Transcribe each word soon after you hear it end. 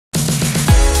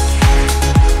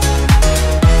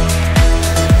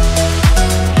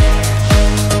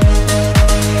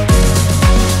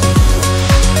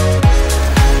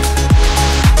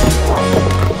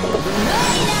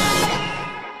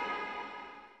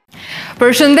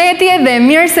Përshëndetje dhe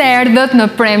mirë se erdhët në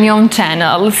Premium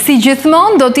Channel. Si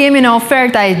gjithmonë do t'jemi në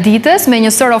oferta e ditës me një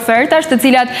sër ofertash të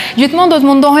cilat gjithmonë do të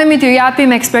mundohemi t'ju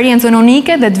japim eksperiencën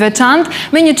unike dhe të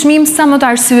veçantë me një çmim sa më të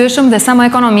arsyeshëm dhe sa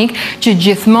më ekonomik që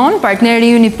gjithmonë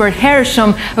partneri ynë i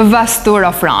përhershëm Vastur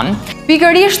ofron.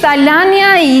 Pikërisht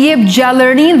Alania i jep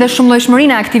gjallërinë dhe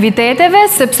shumëllojshmërinë e aktiviteteve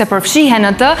sepse përfshihen në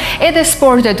të edhe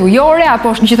sportet ujore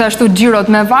apo gjithashtu xhirot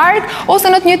me varg ose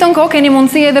në të njëjtën kohë keni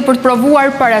mundësi edhe për të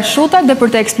provuar parashutat dhe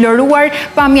për të eksploruar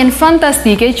pamjen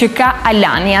fantastike që ka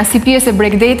Alania si pjesë e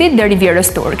brigjetit dhe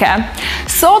rivierës turke.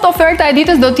 Sot oferta e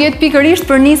ditës do të jetë pikërisht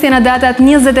për nisje në datat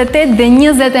 28 dhe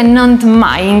 29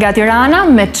 maj nga Tirana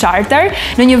me charter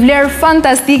në një vlerë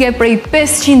fantastike prej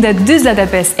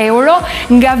 545 euro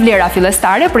nga vlera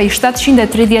fillestare prej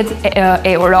 730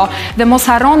 euro. Dhe mos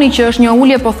harroni që është një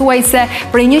ulje pothuajse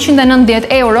prej 190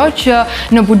 euro që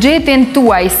në buxhetin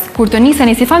tuaj kur të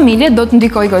niseni si familje do të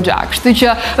ndikojë goxha. Kështu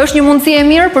që është një mundësi e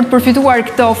mirë për të përfituar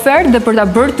këtë ofertë dhe për ta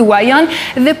bërë tuajën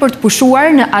dhe për të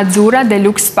pushuar në Azura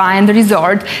Deluxe Spa and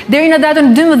Resort. Deri në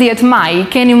datën 12 maj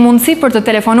keni mundësi për të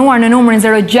telefonuar në numrin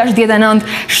 069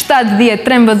 70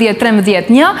 13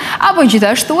 13 1 apo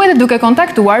gjithashtu edhe duke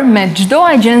kontaktuar me çdo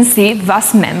agjenci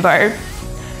Vas Member.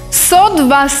 Sot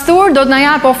Vastur do të na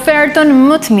jap ofertën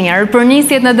më të mirë për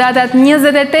nisjet në datat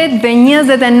 28 dhe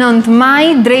 29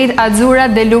 maj drejt Azura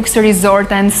Deluxe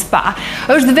Resort and Spa.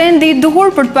 Është vendi i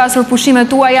duhur për të pasur pushimet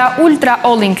tuaja ultra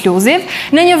all inclusive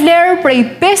në një vlerë prej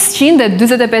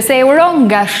 545 euro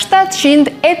nga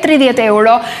 730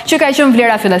 euro që ka qenë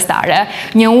vlera fillestare.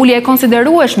 Një ulje e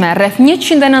konsiderueshme rreth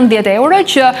 190 euro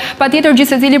që patjetër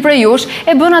gjithë secili prej jush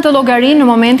e bën atë llogarinë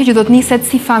në momentin që do të niset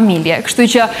si familje. Kështu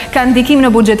që ka ndikim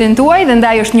në buxhetin tuaj dhe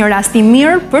ndaj është një rast i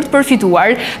mirë për të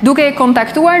përfituar duke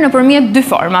kontaktuar nëpërmjet dy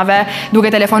formave,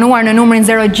 duke telefonuar në numrin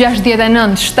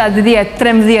 069 70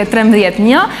 13 13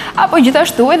 1 apo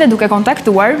gjithashtu edhe duke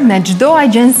kontaktuar me çdo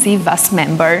agjenci Vas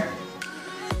Member.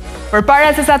 Përpara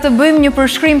se sa të bëjmë një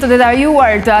përshkrim të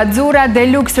detajuar të Azura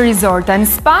Deluxe Resort and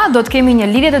Spa, do të kemi një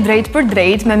lidhje të drejtë për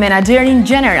drejtë me menaxherin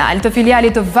general të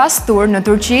filialit të Vastur në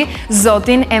Turqi,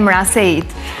 zotin Emra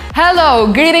Seit. Hello,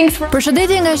 greetings from...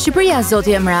 Përshëndetje nga Shqipëria,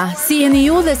 zoti Emra. Si jeni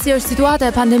ju dhe si është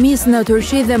situata e pandemisë në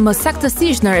Turqi dhe më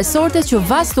saktësisht në resortet që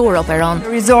Vastur operon?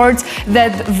 Resorts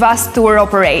that Vastur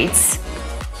operates.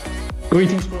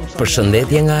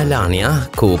 Përshëndetje nga Alania,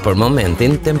 ku për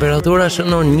momentin temperatura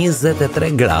shënon 23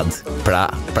 gradë. Pra,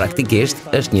 praktikisht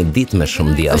është një ditë me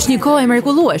shumë diell. Është një kohë e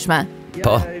mrekullueshme.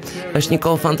 Po, është një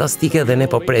kohë fantastike dhe ne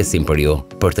po presim për ju,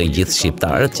 për të gjithë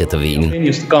shqiptarët që të vinë.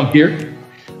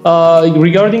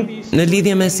 Në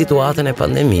lidhje me situatën e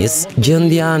pandemisë,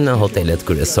 gjendja në hotelet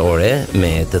kryesore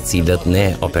me të cilët ne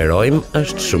operojmë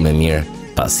është shumë e mirë,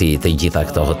 pasi të gjitha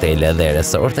këto hotele dhe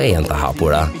resorte janë të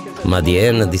hapura. Madje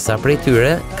në disa prej tyre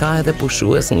ka edhe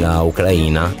pushues nga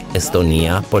Ukraina,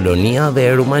 Estonia, Polonia dhe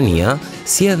Rumania,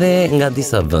 si edhe nga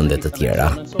disa vende të tjera.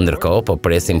 Ndërkohë po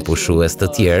presim pushues të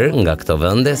tjerë nga këto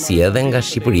vende si edhe nga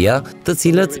Shqipëria, të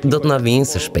cilët do të na vinë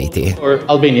së shpejti.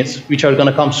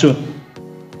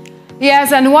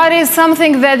 Yes, and what is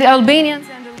something that Albanians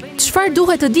Çfarë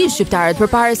duhet të dinë shqiptarët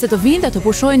përpara se të vinë dhe të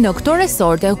pushojnë në këto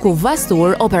resorte ku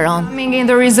Vastur operon? in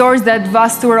the resorts that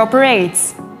Vastur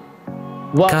operates?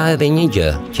 Ka edhe një gjë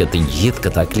që të gjithë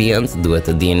këta klient duhet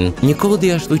të dinë, një kod i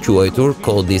ashtu quajtur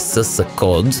kodi SS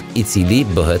kod, i cili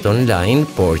bëhet online,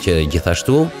 por që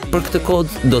gjithashtu për këtë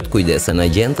kod do të kujdesen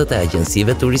agjentët e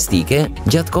agjensive turistike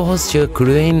gjatë kohës që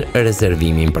kryejnë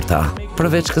rezervimin për ta.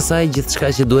 Përveç kësaj,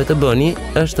 gjithçka që duhet të bëni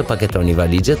është të paketoni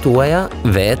valixhet tuaja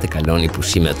dhe të kaloni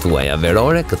pushimet tuaja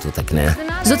verore këtu tek ne.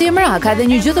 Zoti Emra, ka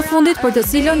edhe një gjë të fundit për të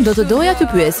cilën do të doja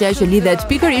të pyesja që lidhet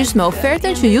pikërisht me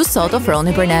ofertën që ju sot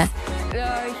ofroni për ne.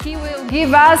 He will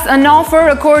give us an offer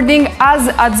according as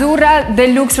Azura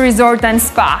Deluxe Resort and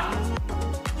Spa.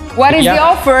 What is the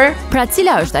offer? Pra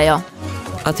cila është ajo?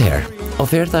 Atëherë,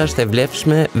 oferta është e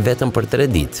vlefshme vetëm për 3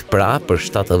 ditë, pra për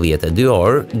 72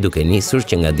 orë, duke nisur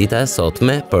që nga dita e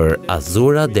sotme për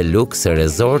Azura Deluxe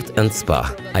Resort and Spa.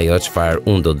 Ajo çfarë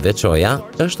unë do të veçoja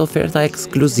është oferta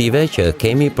ekskluzive që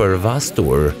kemi për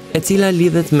Vastur, e cila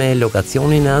lidhet me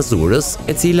lokacionin e Azurës,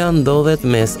 e cila ndodhet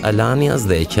mes Alanias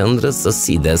dhe qendrës së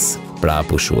Sides. Pra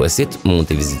pushuesit mund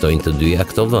të vizitojnë të dyja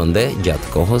këto vende gjatë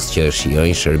kohës që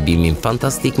shijojnë shërbimin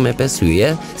fantastik me 5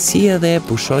 hyje, si edhe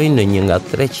pushojnë në një nga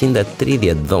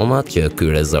 330 dhomat që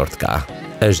ky resort ka.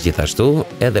 Është gjithashtu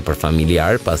edhe për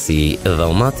familjar, pasi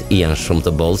dhomat janë shumë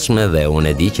të bollshme dhe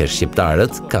unë e di që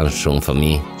shqiptarët kanë shumë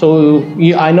fëmijë. So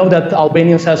I know that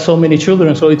Albanians have so many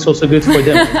children, so it's also good for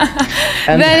them.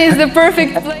 That is the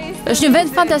perfect place Është një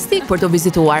vend fantastik për të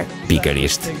vizituar.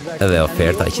 Pikërisht. Dhe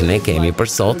oferta që ne kemi për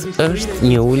sot është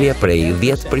një ulje prej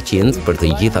 10% për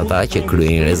të gjithë ata që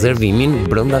kryejnë rezervimin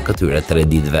brenda këtyre 3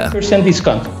 ditëve.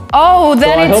 Oh,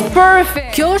 then it's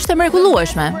perfect. Kjo është e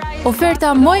mrekullueshme.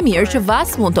 Oferta më e mirë që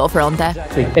Vas mund të ofronte.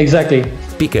 Exactly.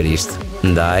 Pikërisht.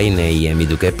 Ndaj ne jemi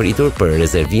duke pritur për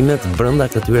rezervimet brenda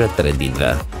këtyre 3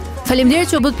 ditëve. Faleminderit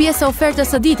që u bët pjesë e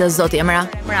ofertës së ditës, zoti Emra.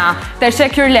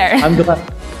 Teşekkürler.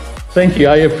 Thank you,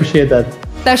 I appreciate that.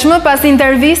 Tashmë pas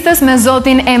intervistës me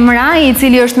zotin Emra, i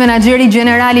cili është menaxheri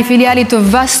gjeneral i filialit të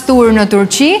Vastur në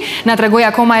Turqi, na tregoi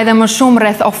akoma edhe më shumë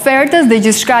rreth ofertës dhe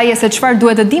gjithçkaje se çfarë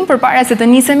duhet të dim përpara se të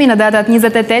nisemi në datat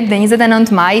 28 dhe 29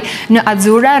 maj në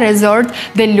Azura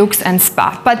Deluxe and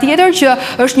Spa. Patjetër që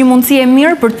është një mundësi e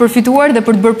mirë për të përfituar dhe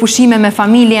për të bërë pushime me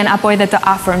familjen apo edhe të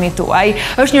afërmit tuaj.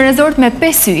 Është një resort me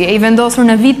 5 yje, i vendosur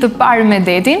në vit të parë me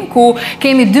detin, ku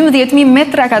kemi 12.000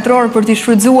 metra katror për t'i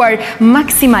shfrytzuar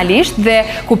maksimalisht dhe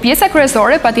ku pjesa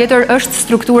kryesore patjetër është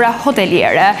struktura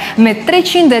hoteliere, me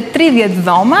 330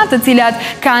 dhoma, të cilat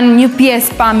kanë një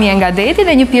pjesë pamje nga deti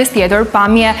dhe një pjesë tjetër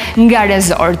pamje nga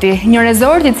rezorti. Një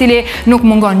rezort i cili nuk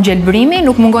mungon gjelbrimi,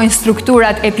 nuk mungojnë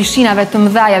strukturat e pishinave të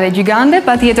mëdhaja dhe gjigande,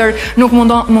 patjetër nuk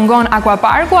mungon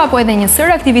aquaparku apo edhe një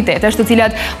sër aktivitetesh të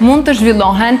cilat mund të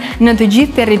zhvillohen në të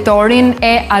gjithë territorin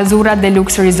e Azura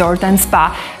Deluxe Resort and Spa.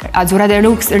 Azura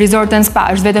Deluxe Resort and Spa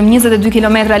është vetëm 22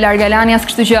 km larg Alanias,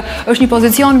 kështu që është një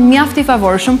pozicion mjaft i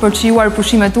favorshëm për të shijuar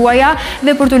pushimet tuaja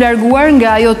dhe për të larguar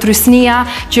nga ajo trysnia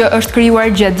që është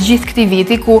krijuar gjatë gjithë këtij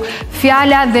viti, ku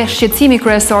fjala dhe shqetësimi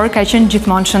kryesor ka qenë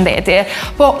gjithmonë shëndeti.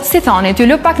 Po, si thoni, t'ju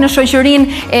lë pak në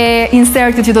shoqërinë e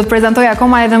insertit që do të prezantoj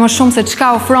akoma edhe më shumë se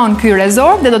çka ofron ky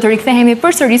resort dhe do të rikthehemi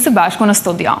përsëri së bashku në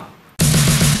studio.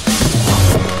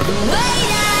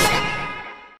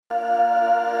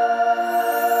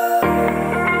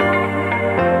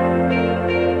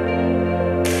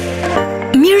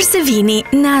 Mirë se vini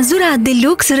në Azura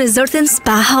Deluxe Resort and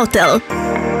Spa Hotel.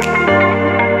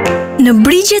 Në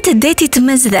brigjet e detit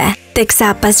Mesdhe,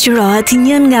 teksa pasqyrohet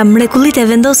një nga mrekullitë e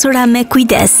vendosura me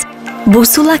kujdes,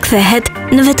 busulla kthehet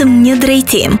në vetëm një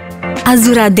drejtim.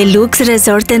 Azura Deluxe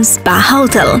Resort and Spa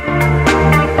Hotel.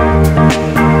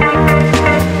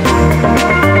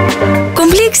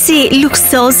 Kompleksi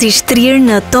luksoz i shtrirë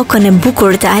në tokën e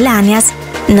bukur të Alanias,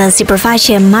 në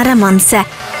sipërfaqe marramëndse,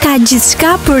 ka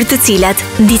gjithçka për të cilat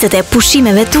ditët e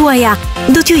pushimeve tuaja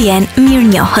do t'ju jenë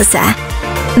mirënjohëse.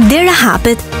 Dera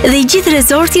hapet dhe i gjithë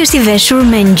rezorti është i veshur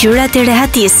me ngjyrat e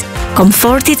rehatisë,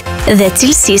 komfortit dhe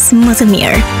cilësisë më të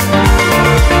mirë.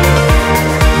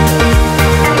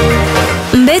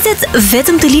 Mbetet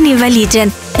vetëm të lini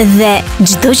valixhen dhe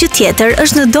çdo gjë tjetër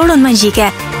është në dorën magjike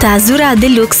të Azura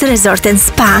Deluxe Resort and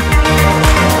Spa.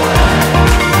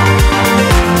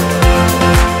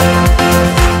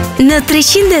 Në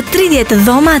 330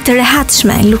 dhoma të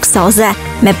rehatshme, luksoze,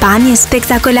 me pamje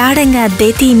spektakolare nga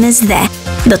deti i Mesdhe,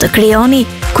 do të krijoni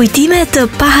kujtime të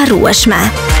paharrueshme.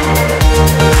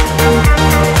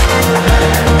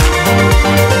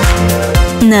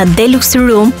 Në Deluxe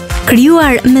Room,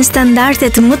 krijuar me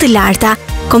standardet më të larta,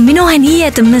 kombinohen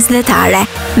hijet mesdhetare,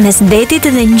 mes detit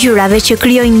dhe ngjyrave që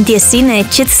krijojnë ndjesinë e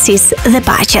qetësisë dhe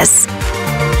paqes.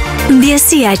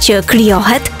 Ndjesia që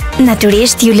krijohet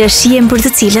natyrisht ju lë shijen për të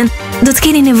cilën do të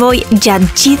keni nevojë gjatë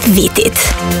gjithë vitit.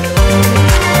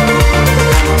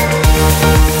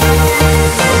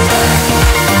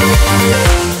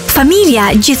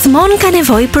 Familja gjithmonë ka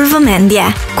nevojë për vëmendje,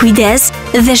 kujdes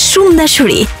dhe shumë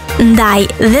dashuri. Ndaj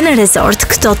dhe në resort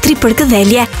këto 3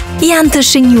 përkëdhelje janë të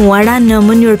shënjuara në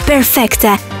mënyrë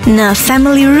perfekte në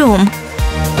Family Room.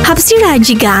 Hapësira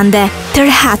gjigande, të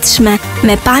rehatshme,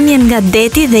 me pamje nga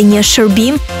deti dhe një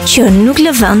shërbim që nuk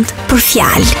lë vend për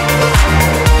fjalë.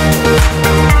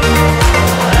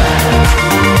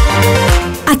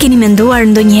 A keni menduar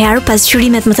ndonjëherë pas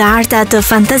qyrimet më të arta të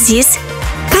fantazisë?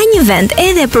 Ka një vend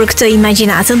edhe për këtë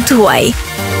imagjinatën tuaj.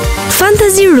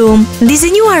 Fantasy Room,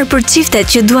 dizenjuar për çiftet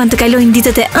që duan të kalojnë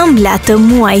ditët e ëmbla të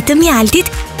muajit të mjaltit,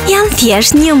 janë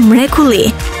thjesht një mrekulli.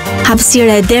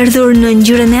 Hapësira e derdhur në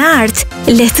ngjyrën e artë,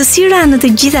 lehtësira në të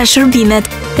gjitha shërbimet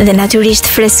dhe natyrisht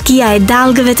freskia e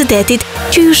dallgëve të detit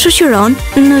që ju shoqëron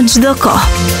në çdo kohë.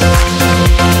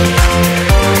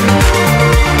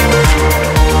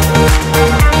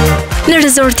 Në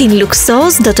rezortin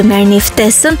luksoz do të merrni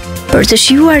ftesën për të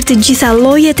shijuar të gjitha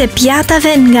llojet e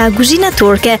pjatave nga kuzhina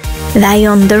turke dhe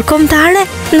ajo ndërkombëtare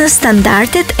në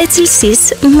standardet e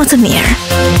cilësisë më të mirë.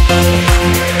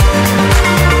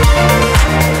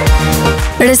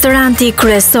 Restoranti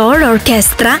kryesor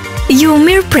Orkestra ju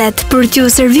mirëpret për t'ju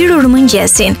servirur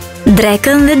mëngjesin,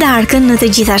 drekën dhe darkën në të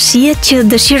gjitha shijet që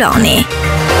dëshironi.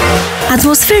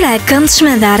 Atmosfera e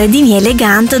këndshme dhe arredimi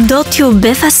elegant do t'ju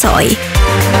befasoj.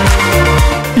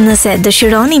 Nëse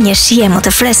dëshironi një shije më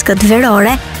të freskët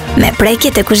verore, me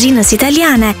prekjet e kuzhinës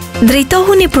italiane,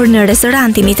 drejtohuni për në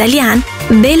restorantin italian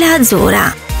Bella Azura.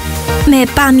 Me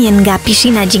pamjen nga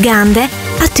pishina gjigande,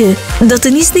 aty do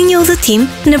të nisni një udhëtim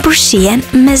në shijen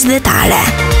mesdhetare.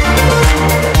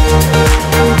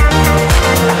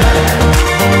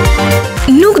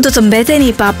 Nuk do të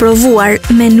mbeteni pa provuar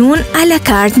menun à la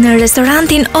carte në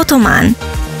restorantin otoman.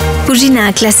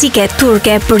 Kuzhina klasike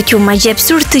turke për t'ju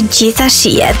magjepsur të gjitha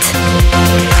shijet.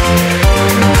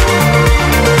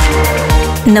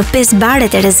 Në 5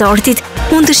 baret e rezortit,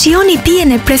 mund të shihoni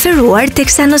pijen e preferuar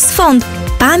teksa në sfond,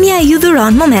 pamja ju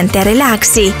dhuron momente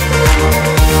relaksi.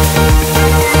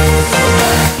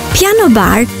 Piano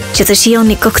bar që të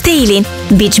shihoni koktejlin,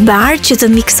 beach bar që të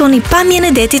miksoni pamjen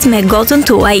e detit me gotën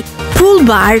tuaj, pool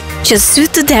bar që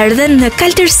sytë të derdhen në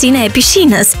kaltërsinë e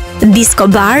pishinës, disco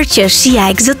bar që shija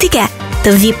egzotike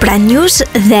të vi pranë jush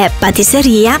dhe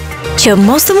patiseria që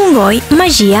mos të mungoj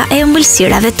magjia e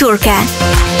ëmbëlsirave turke.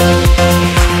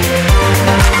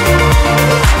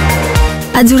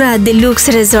 Azura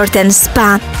Deluxe Resort &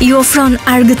 Spa ju ofron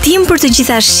argëtim për të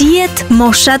gjitha shijet,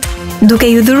 moshat, duke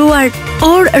ju dhuruar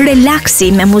orë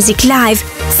relaksi me muzik live,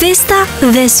 festa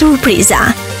dhe surpriza.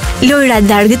 Lojrat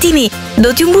dhe argëtimi do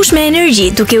t'ju mbush me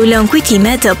energji duke u lënë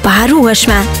kujtime të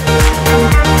paharrueshme.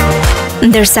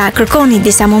 Ndërsa kërkoni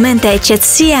disa momente e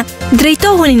qetësie,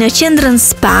 drejtohuni në qendrën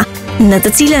spa, në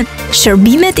të cilën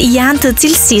shërbimet janë të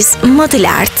cilësisë më të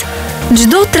lartë.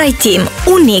 Çdo trajtim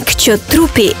unik që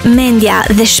trupi, mendja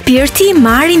dhe shpirti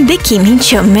marrin bekimin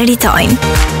që meritojnë.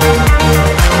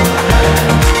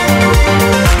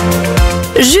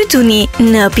 Zhytuni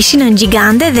në pishinën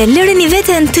gjigande dhe lëreni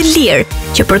veten të lirë,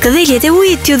 që për këdheljet e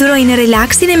ujit t'ju dhurojnë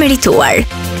relaksin e merituar.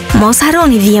 Mos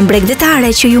harroni vijën bregdetare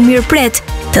që ju mirëpret,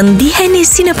 të ndiheni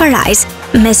si në parajs,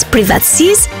 mes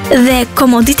privatësisë dhe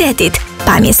komoditetit,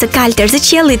 pamjes së kaltër të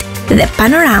qiellit dhe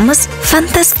panoramës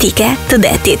fantastike të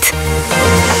detit.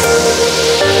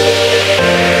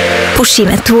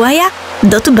 Pushimet tuaja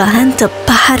do të bëhen të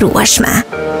paharrueshme.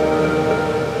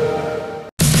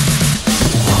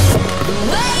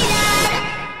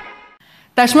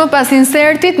 Tashmë pas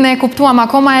insertit ne kuptuam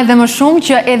akoma edhe më shumë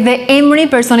që edhe emri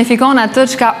personifikon atë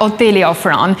çka hoteli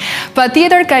ofron.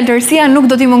 Patjetër kaltërsia nuk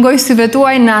do t'i mungoj syve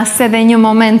tuaj në as edhe një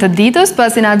moment të ditës,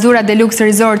 pasi në Azura Deluxe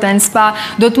Resort & Spa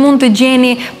do të mund të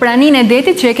gjeni praninë e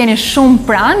detit që e keni shumë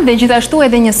pranë dhe gjithashtu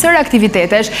edhe një sër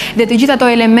aktivitetesh dhe të gjithë ato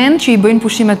element që i bëjnë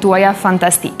pushimet tuaja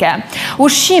fantastike.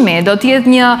 Ushqimi do të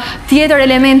jetë një tjetër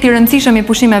element i rëndësishëm i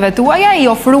pushimeve tuaja, i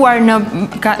ofruar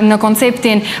në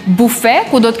konceptin bufe,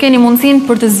 ku do të keni mundësinë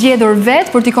për të zgjedhur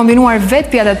vetë, për t'i kombinuar vetë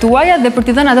pjatat tuaja dhe për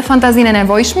t'i dhënë atë fantazinë e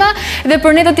nevojshme, dhe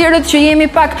për ne të tjerët që jemi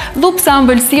pak dhupsa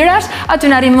ëmbëlsirash, aty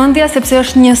na rrin mendja sepse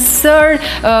është një sër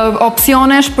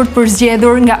opsionesh për të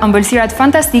përzgjedhur nga ëmbëlsirat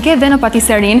fantastike dhe në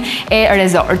patiserinë e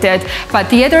rezortit.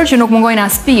 Patjetër që nuk mungojnë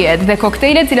as pijet dhe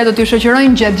koktejlet, cilat do t'ju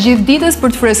shoqërojnë gjatë gjithë ditës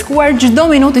për të freskuar çdo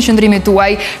minutë të qëndrimit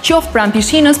tuaj, qoftë pranë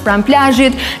pishinës, pranë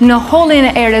plazhit, në hallin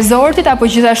e rezortit apo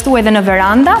gjithashtu edhe në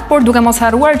veranda, por duke mos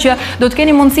harruar që do të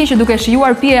keni mundësi që duke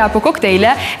shijuar pije apo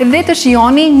koktejle dhe të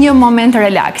shijoni një moment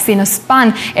relaksi në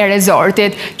span e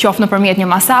rezortit, qoftë nëpërmjet një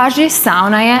masazhi,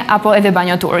 saunaje apo edhe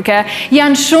banjo turke.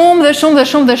 Janë shumë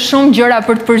gjëra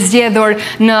për të përzgjedhur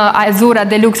në Azura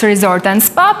Deluxe Resort &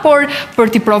 Spa, por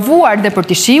për t'i provuar dhe për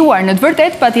t'i shijuar në të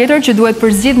vërtetë patjetër që duhet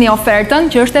përzgjidhni ofertën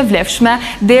që është e vlefshme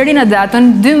deri në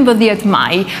datën 12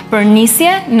 maj. Për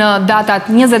nisje në datat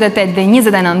 28 dhe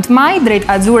 29 maj drejt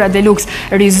Azura Deluxe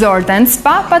Resort &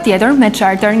 Spa, patjetër me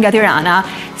charter nga Tirana.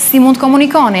 Si mund të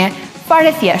komunikoni?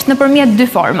 Fare thjesht nëpërmjet dy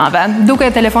formave, duke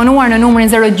telefonuar në numrin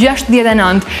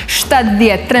 069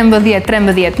 70 13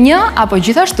 13 1 apo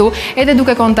gjithashtu edhe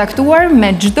duke kontaktuar me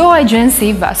çdo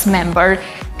agjenci VAS member.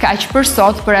 Kaq për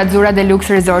sot për Azura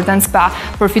Deluxe Resort & Spa.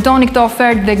 Përfitoni këtë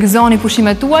ofertë dhe gëzoni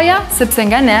pushimet tuaja, sepse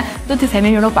nga ne do t'i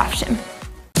themi mirupafshim.